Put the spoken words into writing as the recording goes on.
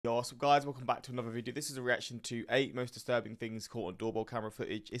Yo, what's up guys, welcome back to another video. This is a reaction to 8 most disturbing things caught on doorbell camera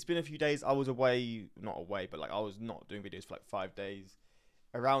footage. It's been a few days, I was away, not away, but like I was not doing videos for like 5 days.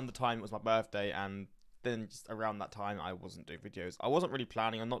 Around the time it was my birthday, and then just around that time I wasn't doing videos. I wasn't really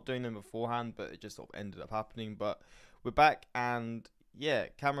planning on not doing them beforehand, but it just sort of ended up happening. But we're back, and yeah,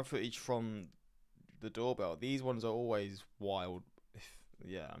 camera footage from the doorbell. These ones are always wild.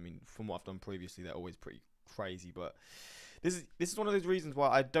 Yeah, I mean, from what I've done previously, they're always pretty crazy, but this is one of those reasons why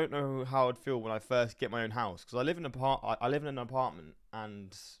I don't know how I'd feel when I first get my own house, because I live in an apartment,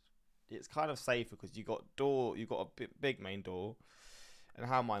 and it's kind of safer because you got a big main door, and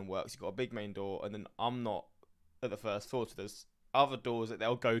how mine works, you got a big main door, and then I'm not at the first floor, so there's other doors that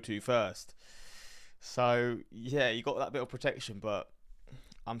they'll go to first. So yeah, you got that bit of protection, but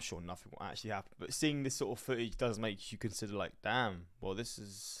I'm sure nothing will actually happen. But seeing this sort of footage does make you consider, like, damn, well, this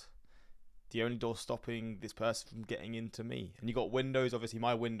is the only door stopping this person from getting into me. And you got windows. Obviously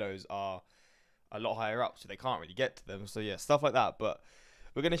my windows are a lot higher up, so they can't really get to them. So yeah, stuff like that. But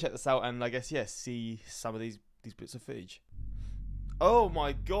we're gonna check this out, and I guess, yeah, see some of these bits of footage. Oh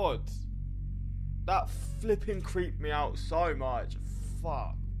my god, that flipping creeped me out so much.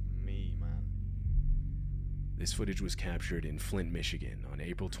 Fuck me, man. This footage was captured in Flint, Michigan on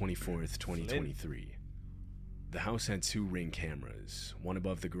April 24th, 2023. The house had 2 Ring cameras, one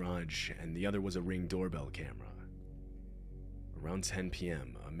above the garage and the other was a Ring doorbell camera. Around 10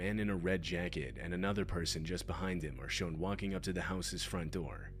 p.m., a man in a red jacket and another person just behind him are shown walking up to the house's front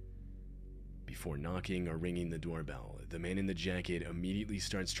door. Before knocking or ringing the doorbell, the man in the jacket immediately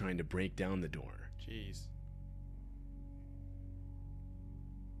starts trying to break down the door. Jeez.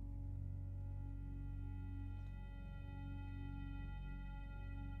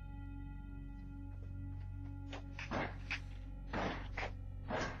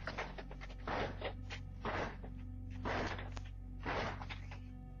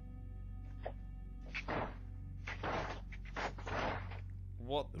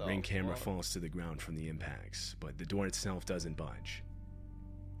 What The Ring camera falls to the ground from the impacts, but the door itself doesn't budge.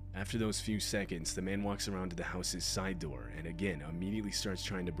 After those few seconds, the man walks around to the house's side door and again immediately starts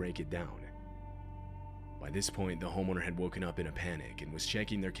trying to break it down. By this point, the homeowner had woken up in a panic and was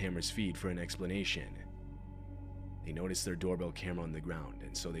checking their camera's feed for an explanation. They noticed their doorbell camera on the ground,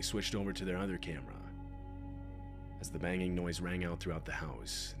 and so they switched over to their other camera. As the banging noise rang out throughout the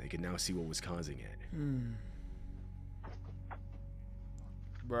house, they could now see what was causing it.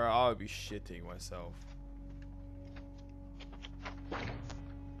 Bro, I would be shitting myself.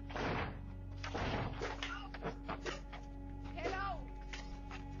 Hello.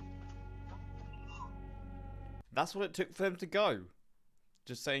 That's what it took for them to go.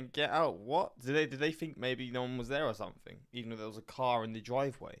 Just saying, get out. What? Did they think maybe no one was there or something? Even though there was a car in the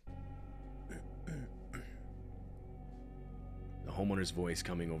driveway. The homeowner's voice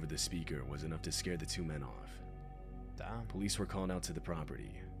coming over the speaker was enough to scare the 2 men off. Damn. Police were called out to the property.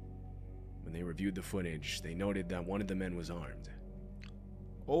 When they reviewed the footage, they noted that one of the men was armed.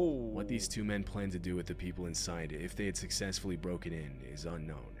 Oh. What these 2 men planned to do with the people inside if they had successfully broken in is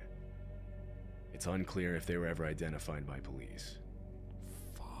unknown. It's unclear if they were ever identified by police.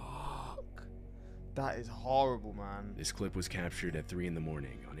 Fuck. That is horrible, man. This clip was captured at 3 in the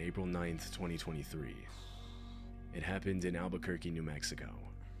morning on April 9th, 2023. It happened in Albuquerque, New Mexico.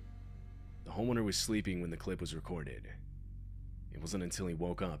 The homeowner was sleeping when the clip was recorded. It wasn't until he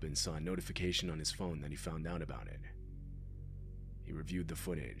woke up and saw a notification on his phone that he found out about it. He reviewed the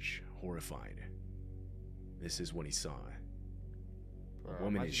footage, horrified. This is what he saw. Bro, A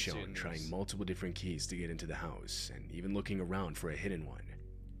woman is imagine shown seeing trying this. multiple different keys to get into the house, and even looking around for a hidden one.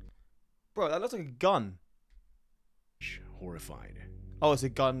 Bro, that looks like a gun. Horrified. Oh, it's a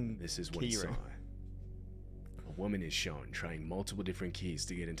gun. This is what he saw. keyring. A woman is shown trying multiple different keys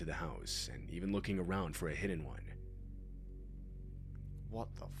to get into the house, and even looking around for a hidden one.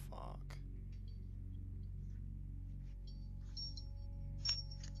 What the fuck?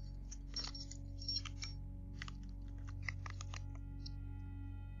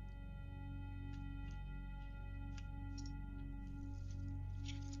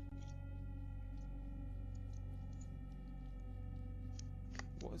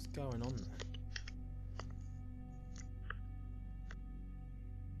 What is going on there?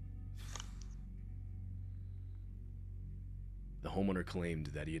 The homeowner claimed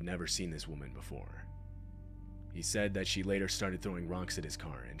that he had never seen this woman before. He said that she later started throwing rocks at his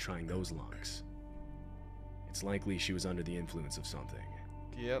car and trying those locks. It's likely she was under the influence of something.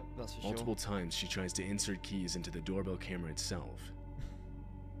 Yep, that's for Multiple times she tries to insert keys into the doorbell camera itself.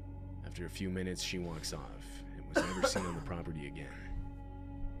 After a few minutes, she walks off and was never seen on the property again.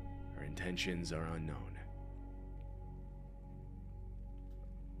 Her intentions are unknown.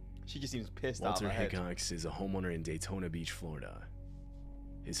 She just seems pissed Walter out of her head. Hickox is a homeowner in Daytona Beach, Florida.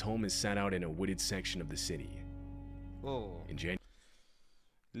 His home is set out in a wooded section of the city. Oh. In January,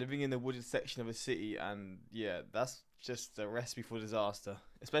 Living in the wooded section of a city, and yeah, that's just a recipe for disaster.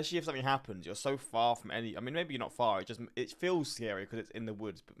 Especially if something happens, you're so far from any. I mean, maybe you're not far. It feels scary because it's in the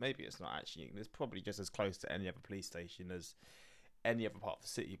woods, but maybe it's not actually. It's probably just as close to any other police station as any other part of the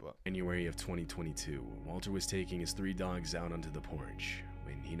city. But January of 2022, Walter was taking his 3 dogs out onto the porch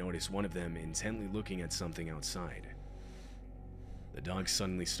when he noticed one of them intently looking at something outside. The dogs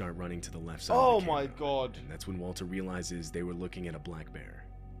suddenly start running to the left side of the camera, my god! and that's when Walter realizes they were looking at a black bear.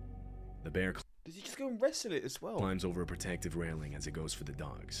 The bear Does he just go and wrestle it as well? climbs over a protective railing as it goes for the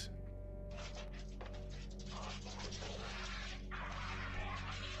dogs.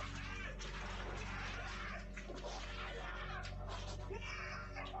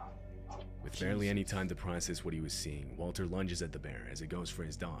 With barely any time to process what he was seeing, Walter lunges at the bear as it goes for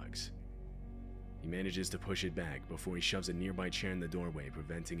his dogs. He manages to push it back before he shoves a nearby chair in the doorway,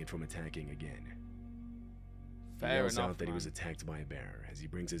 preventing it from attacking again. He Fair yells enough, out that he was man. attacked by a bear as he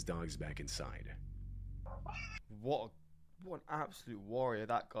brings his dogs back inside. What an absolute warrior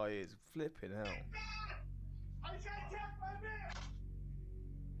that guy is. Flipping hell.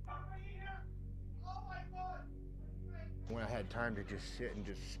 When I had time to just sit and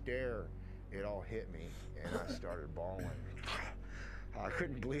just stare, it all hit me, and I started bawling. I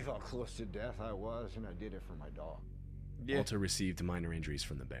couldn't believe how close to death I was, and I did it for my dog. Yeah. Walter received minor injuries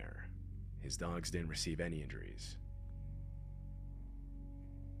from the bear. His dogs didn't receive any injuries.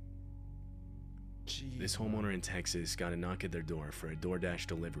 Jeez, This homeowner in Texas got a knock at their door for a DoorDash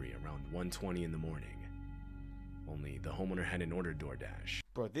delivery around 1:20 in the morning. Only the homeowner hadn't ordered DoorDash.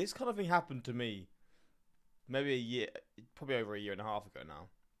 Bro, this kind of thing happened to me maybe a year, probably over a year and a half ago now.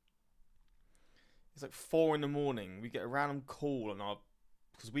 It's like 4 in the morning. We get a random call on our,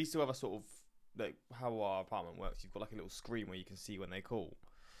 because we still have a sort of, like how our apartment works. You've got like a little screen where you can see when they call.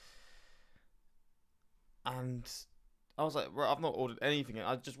 And I was like, right, I've not ordered anything.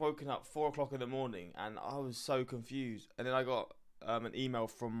 I'd just woken up 4 o'clock in the morning and I was so confused. And then I got an email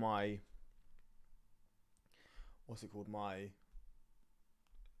from my, what's it called? My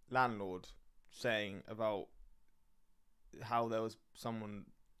landlord saying about how there was someone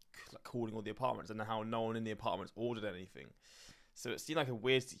calling all the apartments and how no one in the apartments ordered anything. So it seemed like a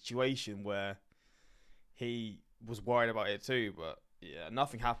weird situation where he was worried about it too, but yeah,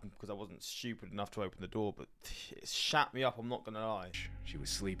 nothing happened because I wasn't stupid enough to open the door, but it shat me up, I'm not gonna lie. She was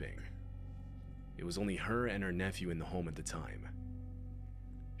sleeping. It was only her and her nephew in the home at the time.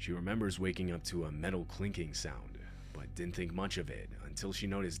 She remembers waking up to a metal clinking sound, but didn't think much of it until she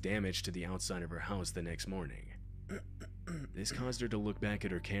noticed damage to the outside of her house the next morning. This caused her to look back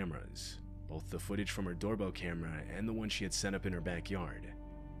at her cameras, both the footage from her doorbell camera and the one she had set up in her backyard.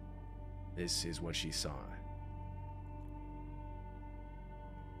 This is what she saw.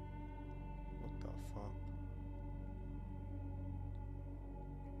 What the fuck?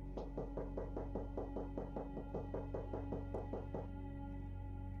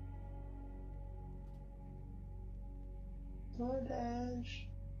 DoorDash.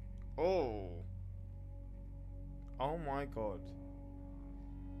 Oh. Oh my god.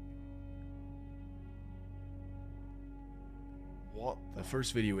 What The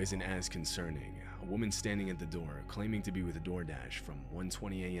first video isn't as concerning. A woman standing at the door claiming to be with DoorDash from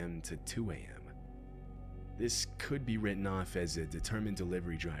 1:20 a.m. to 2 a.m. This could be written off as a determined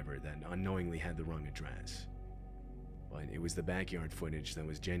delivery driver that unknowingly had the wrong address. But it was the backyard footage that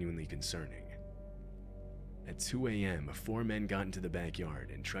was genuinely concerning. At 2 a.m., 4 men got into the backyard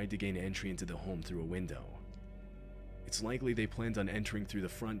and tried to gain entry into the home through a window. It's likely they planned on entering through the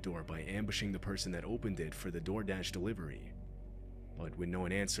front door by ambushing the person that opened it for the DoorDash delivery. But when no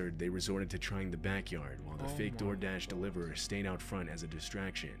one answered, they resorted to trying the backyard while the fake DoorDash deliverer stayed out front as a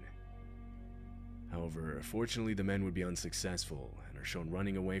distraction. However, fortunately the men would be unsuccessful and are shown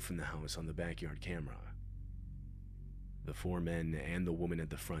running away from the house on the backyard camera. The 4 men and the woman at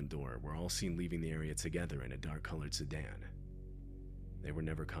the front door were all seen leaving the area together in a dark-colored sedan. They were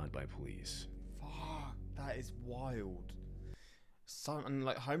never caught by police. Fuck, that is wild. And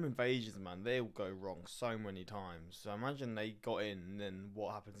like home invasions, man, they'll go wrong so many times. So imagine they got in and then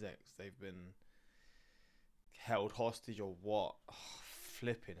what happens next? They've been held hostage or what? Oh,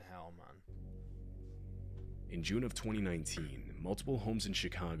 flipping hell, man. In June of 2019, multiple homes in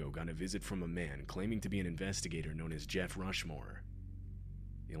Chicago got a visit from a man claiming to be an investigator known as Jeff Rushmore.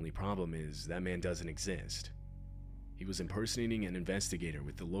 The only problem is that man doesn't exist. He was impersonating an investigator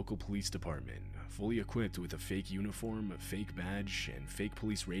with the local police department, fully equipped with a fake uniform, a fake badge, and fake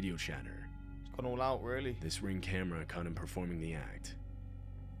police radio chatter. It's gone all out, really. This Ring camera caught him performing the act.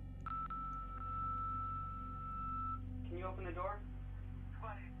 open the door?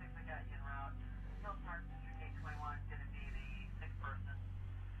 26, I got you en route. Hill Park District 821, gonna be the sixth person.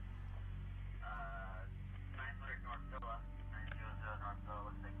 900 North Villa, 900 North Villa,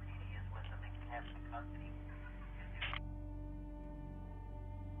 looks like PD is with them and has him in custody.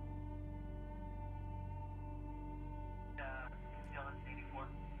 Dylan, 84.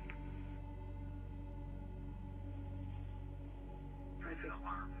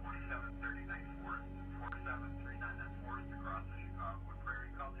 Alarm 4739 Forest, 4739, that's Forest across the Chicago Prairie,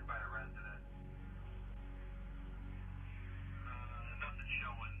 called in by a resident. Nothing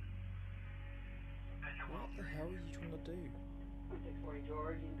showing. What the hell are you trying to do? 640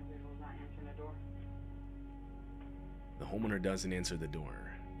 George, the individual's not answering the door. The homeowner doesn't answer the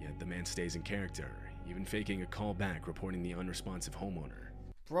door, yet the man stays in character, even faking a call back reporting the unresponsive homeowner.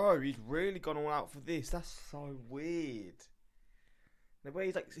 Bro, he's really gone all out for this. That's so weird. The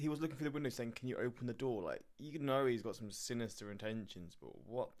way he was looking through the window saying, "Can you open the door?" Like, you know he's got some sinister intentions, but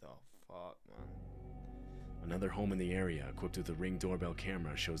what the fuck, man? Another home in the area equipped with a Ring doorbell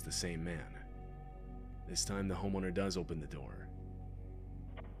camera shows the same man. This time the homeowner does open the door.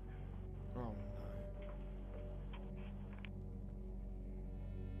 Oh no.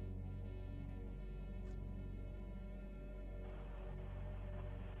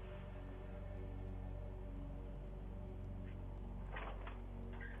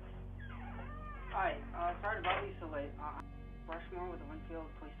 Hi, sorry to bother you so late. Rushmore with the Winfield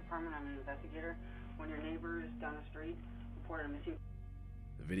Police Department. I'm an investigator. One of your neighbors down the street reported a missing...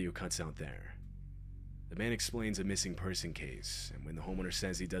 The video cuts out there. The man explains a missing person case, and when the homeowner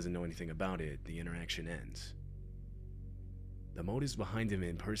says he doesn't know anything about it, the interaction ends. The motives behind him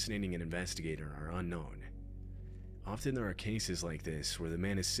impersonating an investigator are unknown. Often there are cases like this where the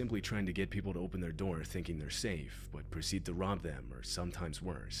man is simply trying to get people to open their door thinking they're safe, but proceed to rob them, or sometimes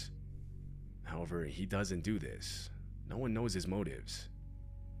worse. However, he doesn't do this. No one knows his motives.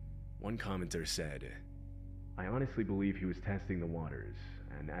 One commenter said, "I honestly believe he was testing the waters,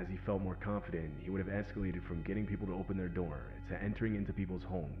 and as he felt more confident, he would have escalated from getting people to open their door to entering into people's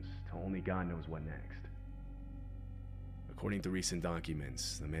homes to only God knows what next." According to recent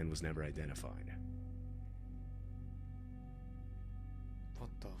documents, the man was never identified. What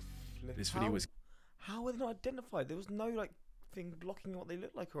the flip? This video was How were they not identified? There was no thing blocking what they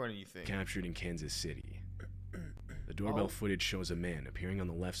look like or anything. captured in Kansas City. The doorbell footage shows a man appearing on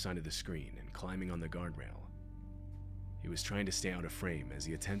the left side of the screen and climbing on the guardrail. He was trying to stay out of frame as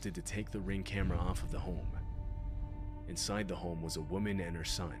he attempted to take the Ring camera off of the home. Inside the home was a woman and her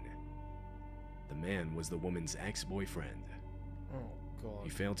son. The man was the woman's ex-boyfriend. Oh god. He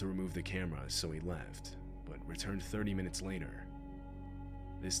failed to remove the camera, so he left, but returned 30 minutes later.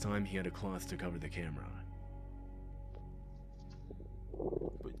 This time he had a cloth to cover the camera.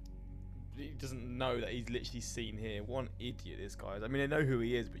 But he doesn't know that he's literally seen here. What an idiot this guy is. I mean, they know who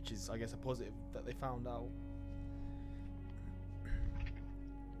he is, which is, I guess, a positive that they found out.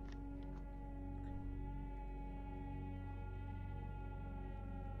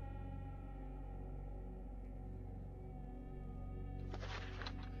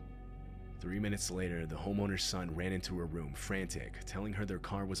 Three minutes later, the homeowner's son ran into her room, frantic, telling her their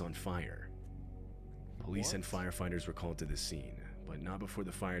car was on fire. Police and firefighters were called to the scene, but not before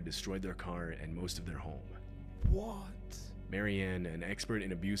the fire destroyed their car and most of their home. What? Marianne, an expert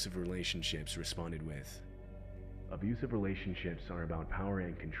in abusive relationships, responded with, "Abusive relationships are about power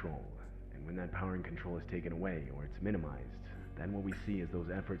and control, and when that power and control is taken away or it's minimized, then what we see is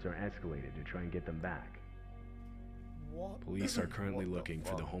those efforts are escalated to try and get them back." What? Police are currently What the looking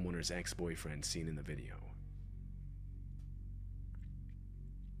for the fuck? homeowner's ex-boyfriend seen in the video.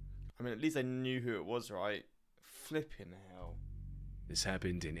 I mean, at least they knew who it was, right? Flipping hell. This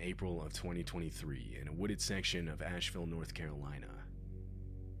happened in April of 2023 in a wooded section of Asheville, North Carolina.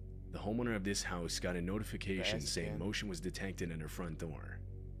 The homeowner of this house got a notification Bears saying again. motion was detected at her front door.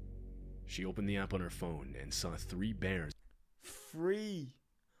 She opened the app on her phone and saw 3 bears 3.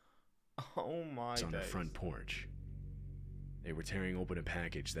 Oh my on her days. front porch. They were tearing open a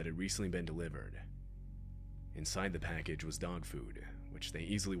package that had recently been delivered. Inside the package was dog food, which they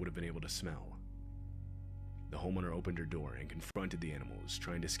easily would have been able to smell. The homeowner opened her door and confronted the animals,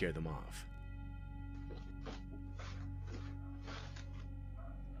 trying to scare them off.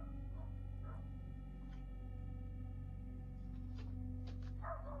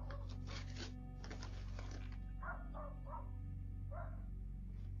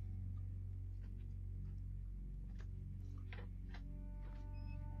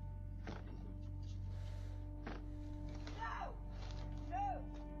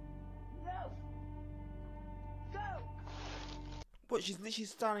 What? She's literally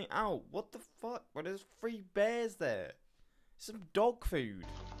standing out. What the fuck? Well, there's 3 bears there. Some dog food.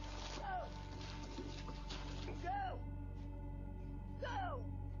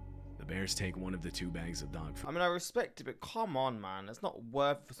 The bears take one of the 2 bags of dog I mean, I respect it, but come on, man. It's not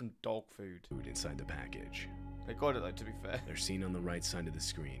worth it for some dog food. food inside the package. They got it, though, to be fair. They're seen on the right side of the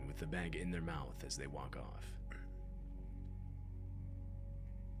screen with the bag in their mouth as they walk off.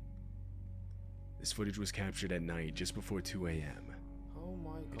 This footage was captured at night just before 2 a.m. Oh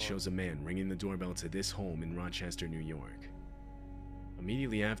my god. It shows a man ringing the doorbell to this home in Rochester, New York.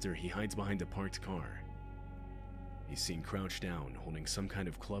 Immediately after, he hides behind a parked car. He's seen crouched down, holding some kind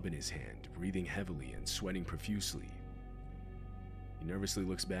of club in his hand, breathing heavily and sweating profusely. He nervously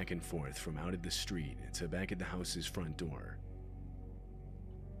looks back and forth from out at the street to back at the house's front door.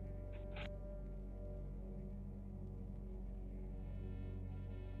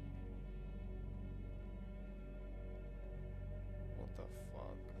 What the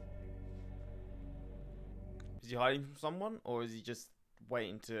fuck? Is he hiding from someone, or is he just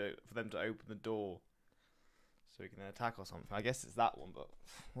waiting for them to open the door so he can attack or something? I guess it's that one, but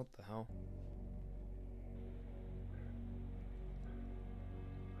what the hell?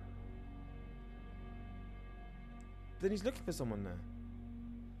 Then he's looking for someone there.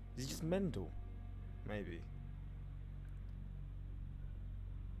 Is he just mental? Maybe.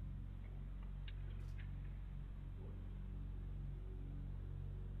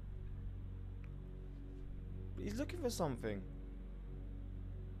 But he's looking for something.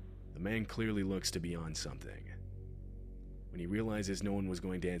 The man clearly looks to be on something. When he realizes no one was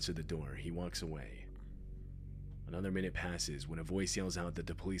going to answer the door, he walks away. Another minute passes when a voice yells out that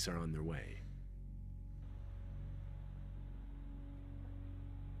the police are on their way.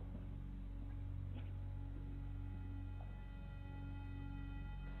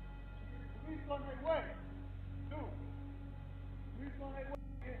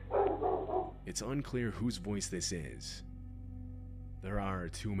 It's unclear whose voice this is. There are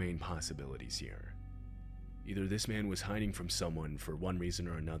 2 main possibilities here. Either this man was hiding from someone for one reason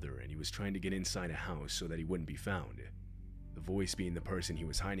or another, and he was trying to get inside a house so that he wouldn't be found, the voice being the person he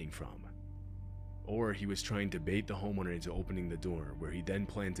was hiding from. Or he was trying to bait the homeowner into opening the door, where he then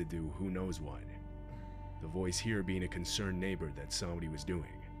planned to do who knows what. The voice here being a concerned neighbor that saw what he was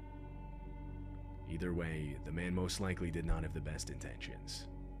doing. Either way, the man most likely did not have the best intentions.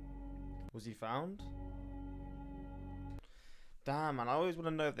 Was he found? Damn, man, I always want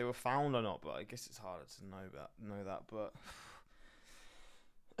to know if they were found or not, but I guess it's harder to know that, but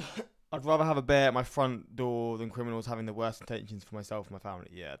I'd rather have a bear at my front door than criminals having the worst intentions for myself and my family.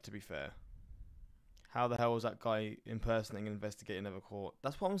 Yeah, to be fair. How the hell was that guy impersonating and investigating never caught?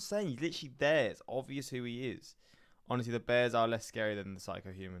 That's what I'm saying. He's literally there. It's obvious who he is. Honestly, the bears are less scary than the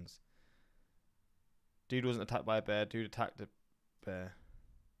psycho humans. Dude wasn't attacked by a bear. Dude attacked a bear.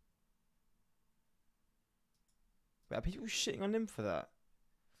 But are people shitting on him for that?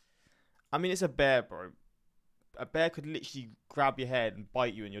 I mean, it's a bear, bro. A bear could literally grab your head and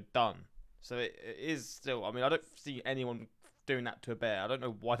bite you and you're done. So it is still... I mean, I don't see anyone doing that to a bear. I don't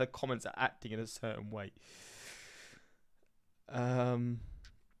know why the comments are acting in a certain way.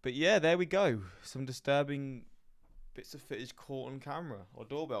 But yeah, there we go. Some disturbing bits of footage caught on camera or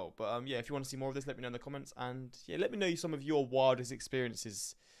doorbell. But yeah, if you want to see more of this, let me know in the comments. And yeah, let me know some of your wildest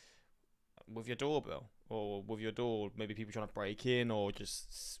experiences with your doorbell or with your door. Maybe people trying to break in or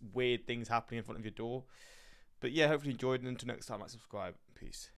just weird things happening in front of your door. But yeah, hopefully you enjoyed, and until next time, like, subscribe. Peace.